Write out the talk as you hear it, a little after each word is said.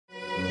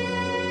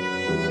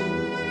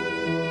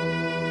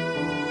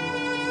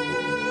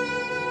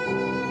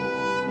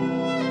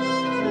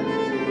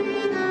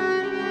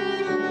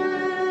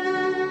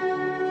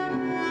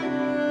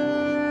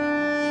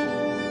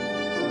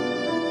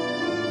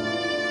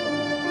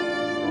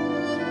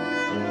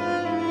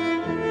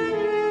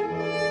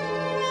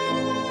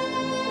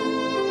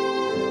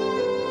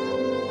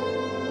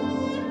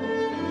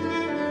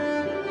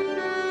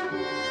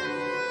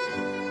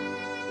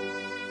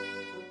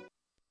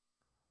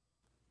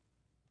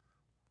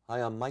Hi,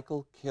 I'm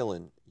Michael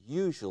Killen.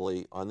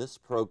 Usually on this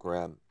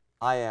program,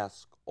 I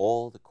ask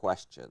all the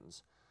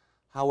questions.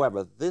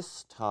 However,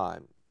 this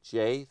time,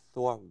 J.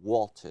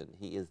 Thorwaldson,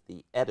 he is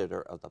the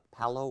editor of the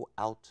Palo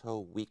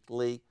Alto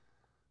Weekly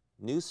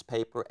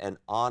newspaper and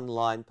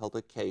online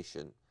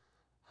publication,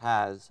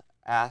 has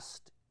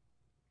asked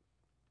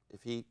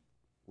if he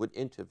would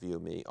interview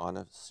me on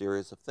a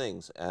series of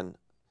things. And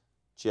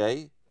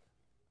Jay,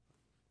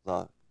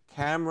 the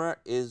camera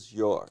is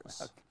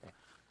yours. Okay.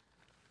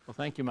 Well,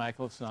 thank you,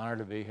 Michael. It's an honor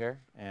to be here,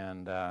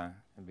 and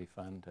it'd be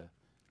fun to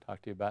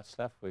talk to you about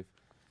stuff. We've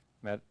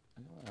met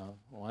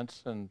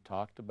once and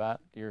talked about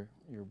your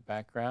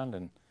background,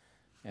 and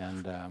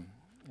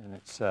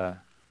it's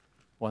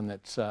one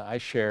that's I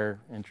share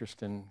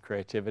interest in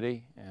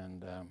creativity,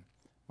 and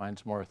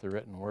mine's more with the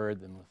written word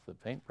than with the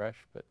paintbrush.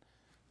 But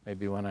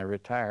maybe when I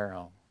retire,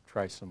 I'll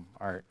try some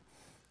art.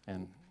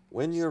 And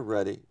when you're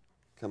ready,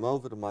 come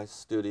over to my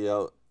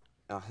studio.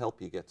 I'll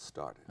help you get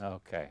started.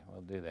 Okay,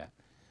 we'll do that.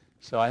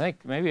 So I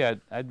think maybe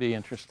I'd be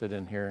interested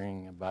in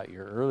hearing about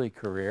your early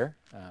career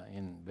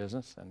in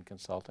business and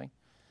consulting,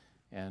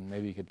 and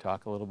maybe you could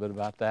talk a little bit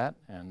about that,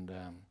 and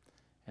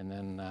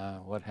then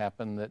what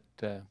happened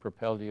that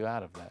propelled you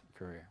out of that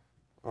career.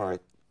 All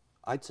right.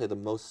 I'd say the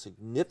most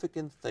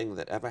significant thing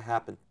that ever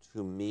happened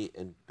to me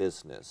in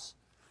business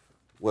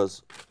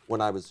was when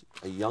I was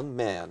a young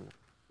man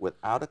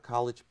without a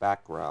college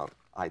background.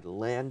 I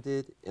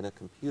landed in a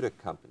computer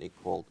company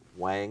called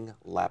Wang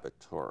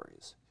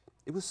Laboratories.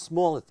 It was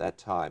small at that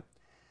time,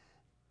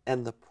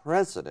 and the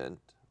president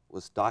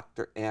was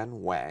Dr.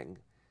 An Wang.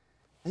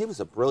 He was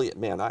a brilliant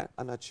man.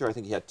 I'm not sure. I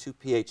think he had 2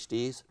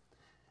 PhDs.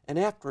 And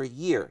after a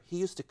year, he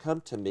used to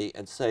come to me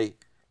and say,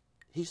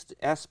 he used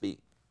to ask me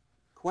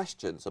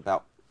questions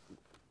about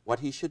what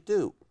he should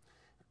do.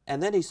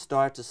 And then he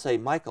started to say,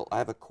 Michael, I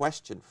have a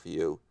question for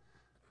you,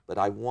 but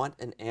I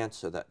want an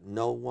answer that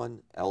no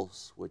one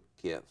else would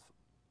give.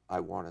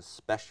 I want a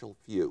special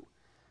view.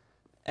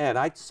 And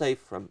I'd say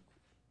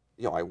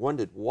I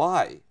wondered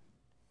why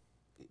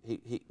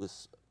he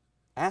was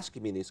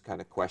asking me these kind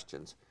of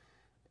questions.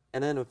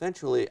 And then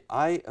eventually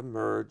I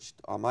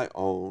emerged on my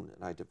own,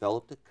 and I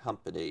developed a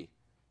company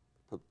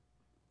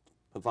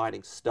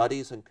providing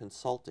studies and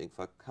consulting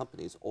for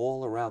companies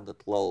all around the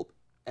globe.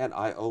 And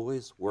I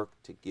always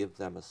worked to give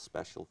them a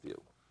special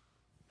view.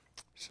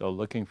 So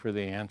looking for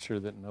the answer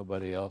that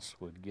nobody else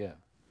would give.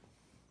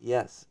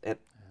 Yes, and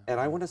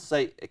I want to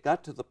say it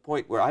got to the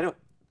point where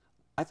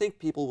I think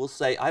people will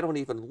say, I don't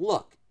even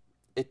look.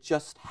 It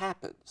just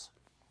happens.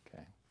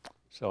 Okay.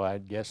 So I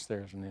guess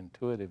there's an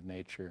intuitive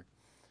nature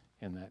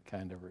in that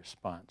kind of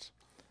response.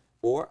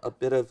 Or a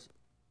bit of,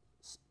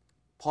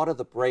 part of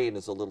the brain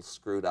is a little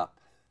screwed up.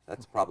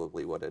 That's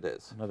probably what it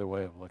is. Another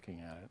way of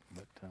looking at it,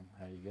 but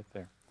how you get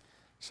there.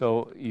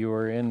 So you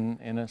were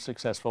in a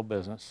successful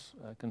business,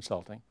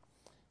 consulting.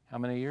 How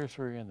many years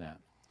were you in that?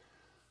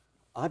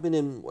 I've been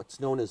in what's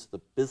known as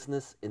the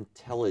business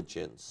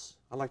intelligence.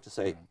 I like to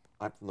say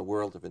I'm from the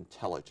world of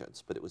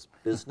intelligence, but it was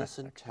business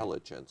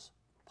intelligence,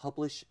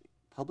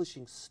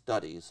 publishing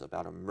studies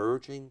about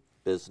emerging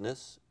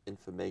business,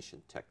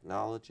 information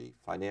technology,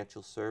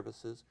 financial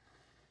services,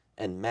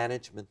 and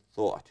management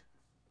thought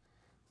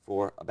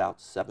for about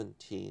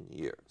 17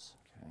 years.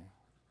 Okay.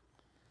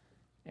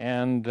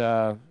 And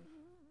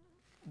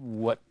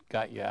what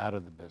got you out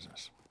of the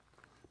business?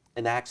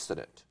 An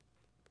accident.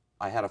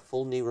 I had a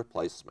full knee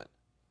replacement,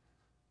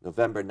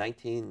 November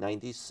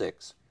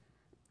 1996,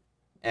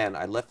 and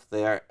I left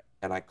there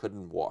and I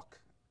couldn't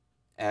walk.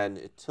 And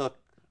it took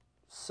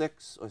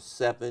 6 or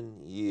 7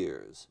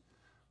 years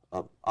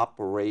of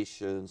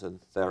operations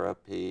and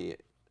therapy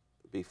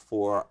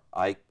before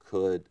I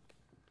could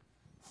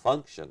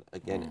function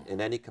again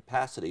in any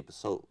capacity.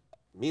 So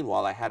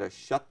meanwhile, I had to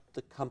shut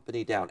the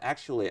company down.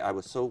 Actually, I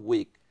was so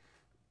weak,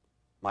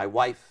 my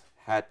wife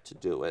had to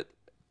do it,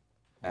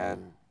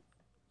 and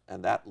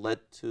that led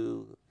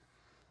to,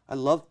 I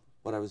loved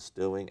what I was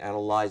doing,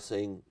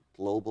 analyzing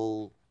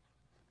global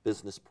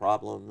business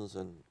problems,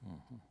 and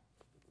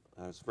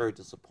I was very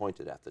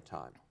disappointed at the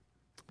time.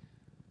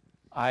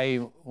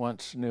 I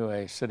once knew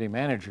a city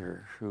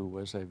manager who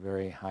was a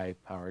very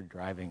high-powered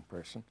driving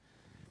person,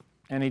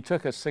 and he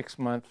took a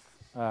 6-month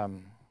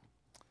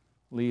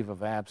leave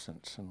of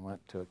absence and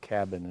went to a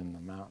cabin in the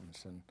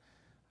mountains. And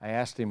I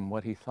asked him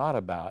what he thought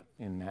about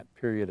in that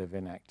period of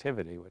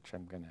inactivity, which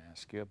I'm going to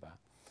ask you about.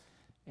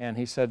 And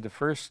he said the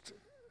first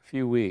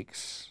few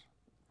weeks,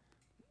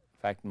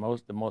 in fact,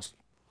 the most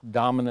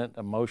dominant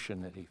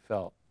emotion that he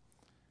felt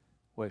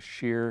was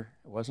it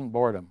wasn't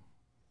boredom,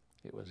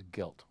 it was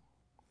guilt.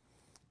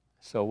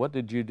 So what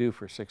did you do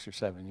for 6 or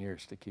 7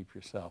 years to keep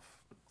yourself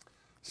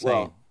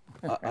sane?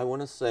 Well, I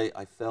want to say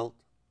I felt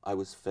I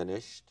was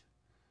finished,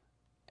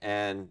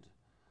 and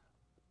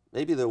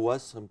maybe there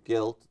was some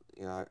guilt.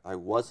 You know, I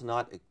was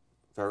not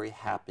very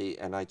happy,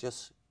 and I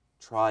just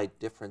tried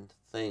different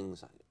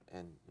things,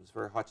 and it was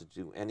very hard to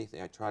do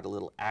anything. I tried a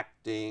little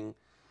acting.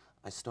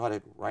 I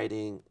started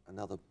writing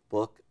another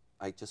book.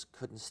 I just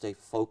couldn't stay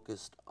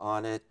focused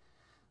on it.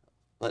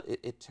 But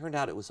it turned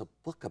out it was a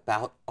book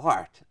about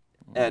art.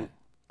 And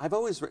I've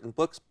always written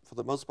books for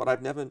the most part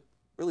I've never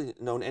really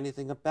known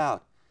anything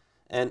about.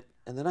 And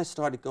then I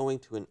started going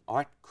to an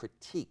art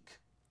critique.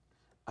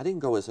 I didn't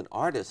go as an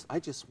artist. I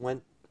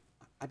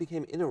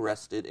became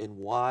interested in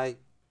why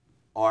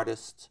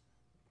artists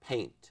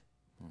paint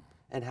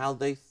and how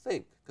they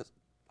think, because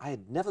I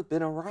had never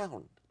been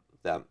around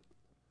them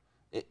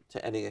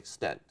to any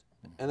extent.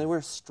 And they were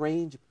a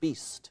strange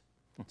beast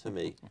to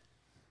me.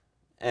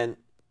 And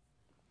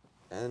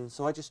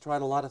so I just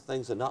tried a lot of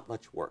things and not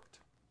much worked.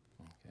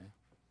 Okay.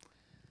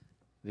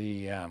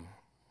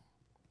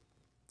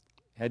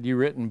 Had you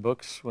written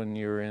books when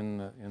you were in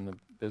the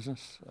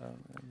business?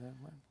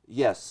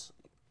 Yes.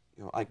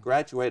 You know, I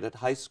graduated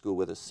high school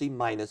with a C-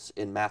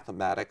 in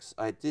mathematics.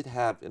 I did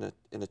have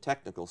in a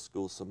technical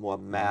school some more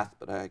math,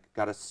 but I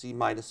got a C-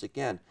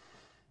 again.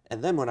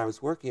 And then when I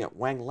was working at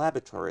Wang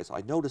Laboratories,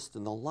 I noticed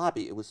in the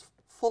lobby it was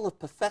full of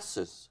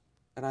professors.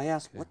 And I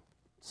asked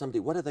somebody,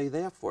 what are they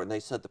there for? And they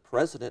said the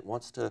president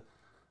wants to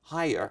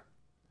hire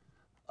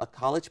a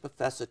college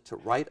professor to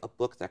write a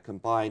book that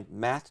combined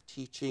math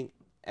teaching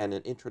and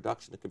an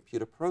introduction to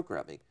computer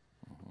programming.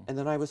 And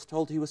then I was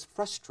told he was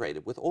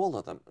frustrated with all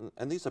of them.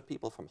 And these are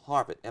people from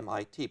Harvard,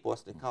 MIT,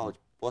 Boston College,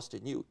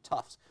 Boston U,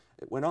 Tufts.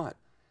 It went on.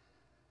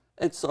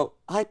 And so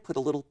I put a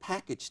little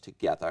package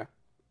together,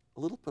 a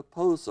little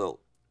proposal,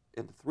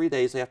 in 3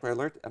 days after I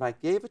learned, and I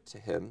gave it to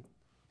him,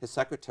 his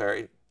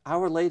secretary. An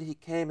hour later he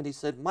came and he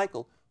said,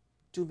 Michael,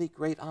 do me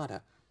great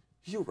honor.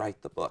 You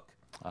write the book.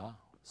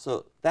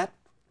 So that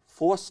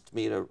forced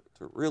me to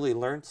really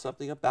learn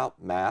something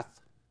about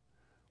math.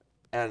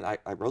 And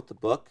I wrote the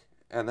book,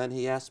 and then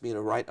he asked me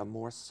to write a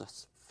more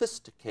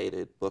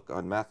sophisticated book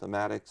on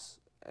mathematics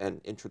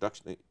and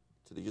introduction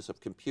to the use of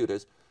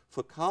computers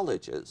for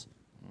colleges.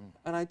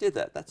 And I did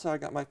that. That's how I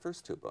got my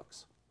first 2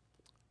 books.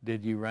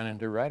 Did you run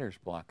into writer's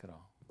block at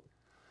all?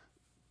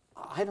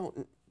 I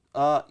don't,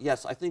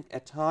 yes, I think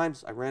at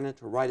times I ran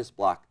into writer's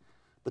block,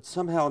 but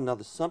somehow or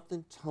another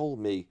something told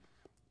me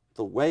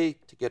the way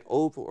to get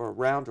over or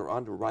around or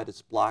under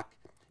writer's block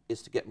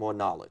is to get more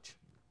knowledge.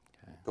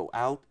 Okay. Go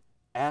out,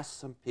 ask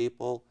some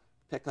people,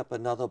 pick up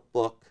another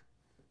book.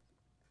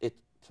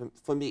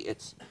 For me,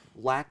 it's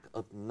lack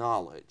of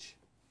knowledge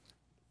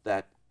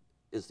that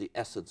is the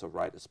essence of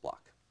writer's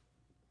block.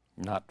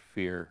 Not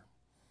fear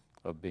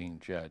of being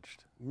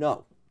judged.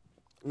 No.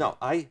 No,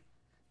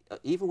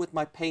 even with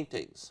my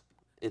paintings,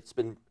 it's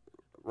been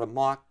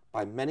remarked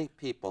by many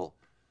people,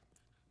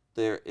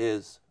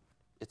 it's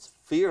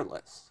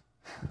fearless.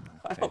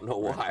 I don't know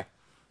why.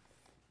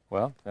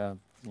 Well,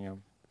 you know,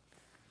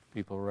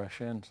 people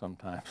rush in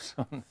sometimes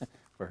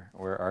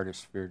where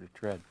artists fear to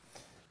tread.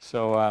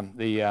 So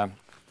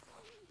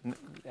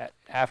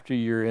after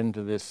you're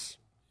into this,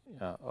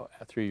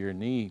 through your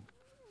knee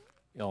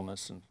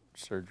illness and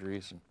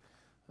surgeries and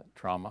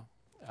trauma,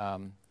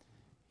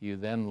 you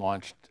then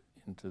launched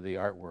into the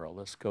art world.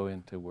 Let's go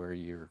into where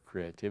your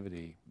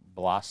creativity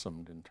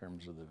blossomed in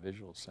terms of the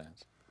visual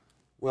sense.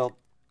 Well,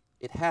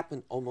 it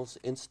happened almost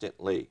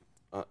instantly.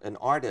 An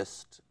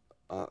artist,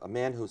 a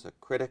man who's a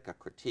critic, a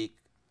critique,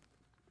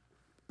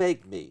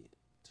 begged me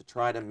to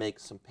try to make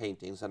some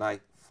paintings, and I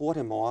fought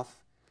him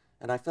off,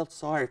 and I felt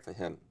sorry for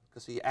him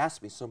because he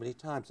asked me so many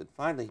times. And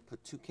finally, he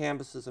put 2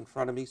 canvases in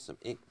front of me, some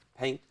ink,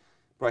 paint,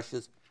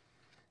 brushes,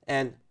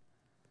 and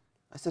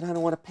I said, I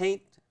don't want to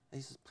paint.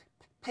 And he says,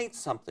 paint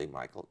something,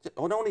 Michael.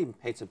 Oh, don't even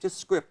paint something, just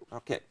script.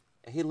 Okay.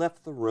 And he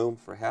left the room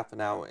for half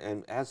an hour,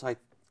 and as I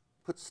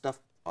put stuff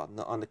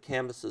on the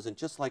canvases, and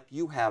just like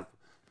you have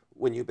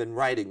when you've been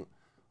writing,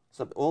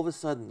 so all of a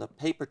sudden the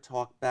paper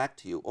talked back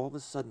to you. All of a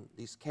sudden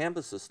these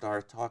canvases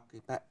started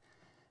talking back.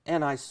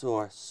 And I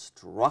saw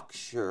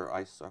structure,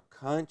 I saw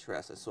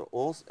contrast, I saw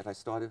all, and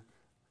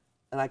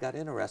I got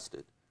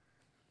interested.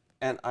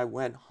 And I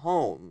went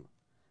home,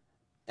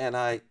 and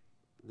I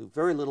knew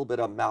very little bit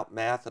about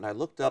math, and I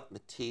looked up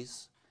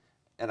Matisse,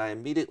 and I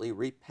immediately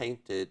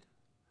repainted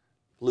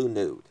Blue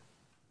Nude.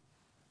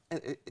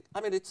 And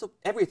I mean,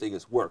 everything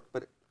is work,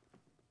 but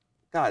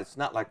God, it's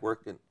not like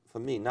working, for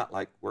me, not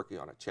like working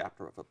on a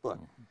chapter of a book.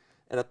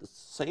 And at the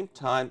same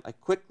time, I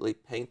quickly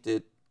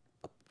painted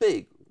a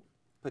big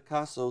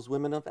Picasso's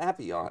Women of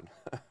Avignon.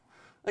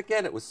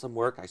 Again, it was some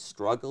work. I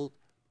struggled,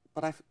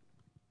 but I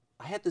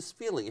had this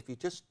feeling if you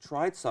just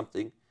tried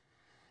something,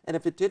 and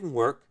if it didn't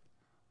work,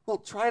 well,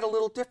 try it a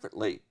little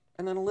differently,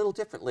 and then a little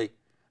differently,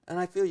 and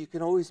I feel you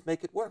can always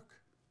make it work.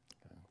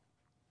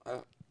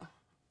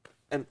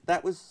 And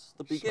that was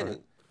the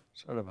beginning.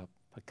 Sort of a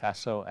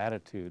Picasso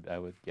attitude, I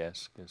would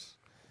guess,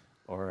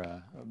 or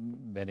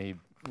Benny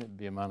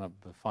Biamano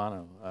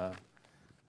Bufano